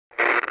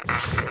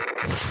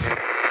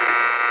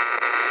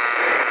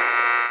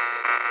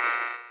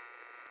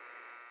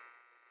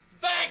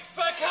Thanks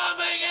for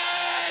coming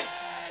in!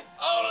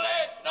 I'll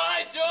let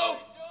Nigel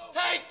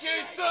take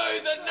you through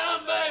the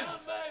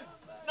numbers!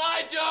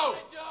 Nigel!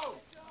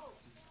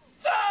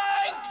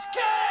 Thanks,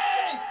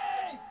 Keith!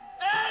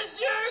 As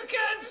you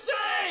can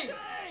see,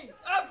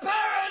 a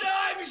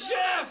paradigm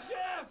shift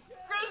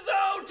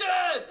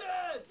resulted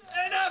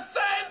in a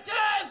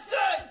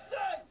fantastic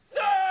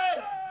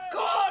third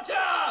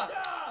quarter!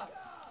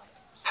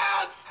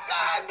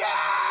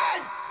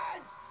 Outstanding!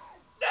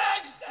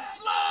 Next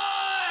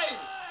slide!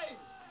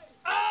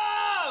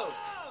 Oh!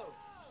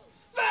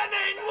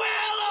 Spinning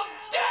wheel of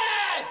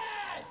death!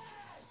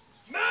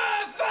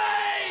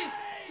 Murphy's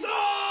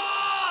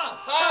Law!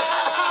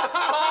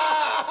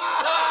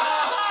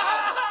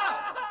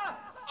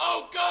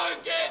 I'll go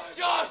get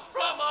Josh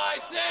from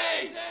IT!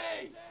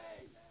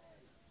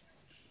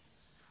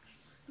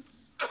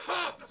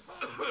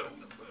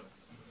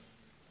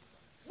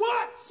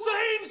 What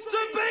seems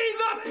to be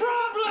the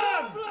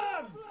problem?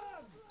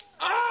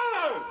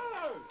 Oh!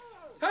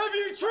 Have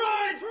you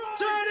tried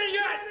turning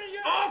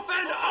it off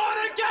and on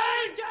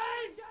again?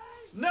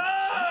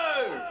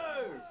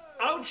 No!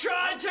 I'll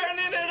try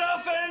turning it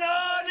off and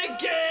on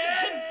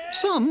again.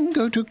 Some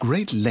go to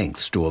great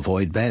lengths to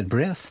avoid bad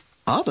breath.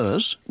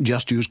 Others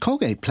just use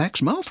Colgate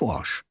Plaque's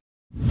mouthwash.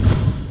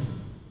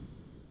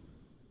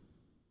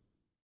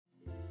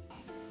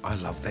 I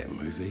love that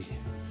movie.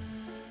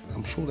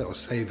 I'm sure that was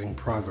Saving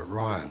Private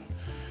Ryan.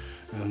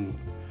 And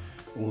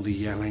all the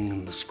yelling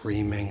and the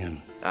screaming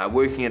and...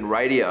 Working in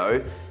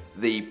radio,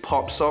 the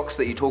pop socks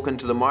that you talk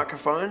into the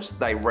microphones,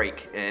 they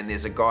reek. And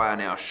there's a guy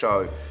on our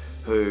show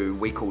who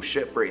we call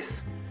shit breath.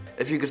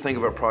 If you could think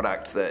of a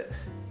product that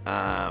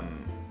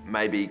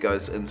maybe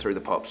goes in through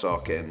the pop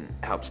sock and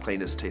helps clean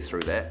his teeth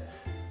through that,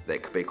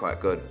 that could be quite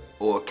good.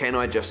 Or can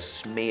I just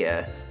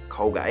smear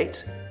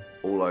Colgate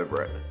all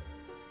over it?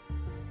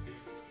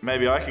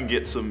 Maybe I can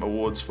get some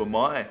awards for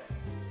my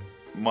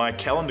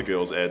Calendar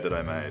Girls ad that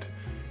I made.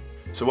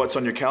 So what's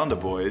on your calendar,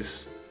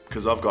 boys?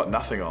 Because I've got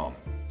nothing on,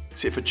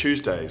 except for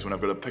Tuesdays when I've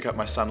got to pick up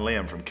my son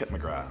Liam from Kit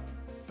McGrath.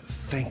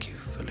 Thank you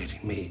for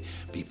letting me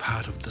be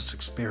part of this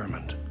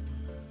experiment.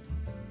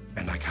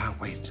 And I can't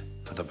wait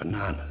for the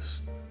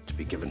bananas to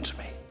be given to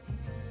me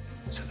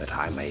so that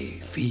I may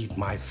feed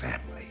my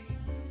family.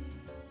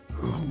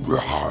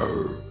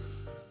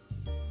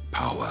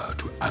 Power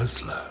to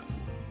Aslan.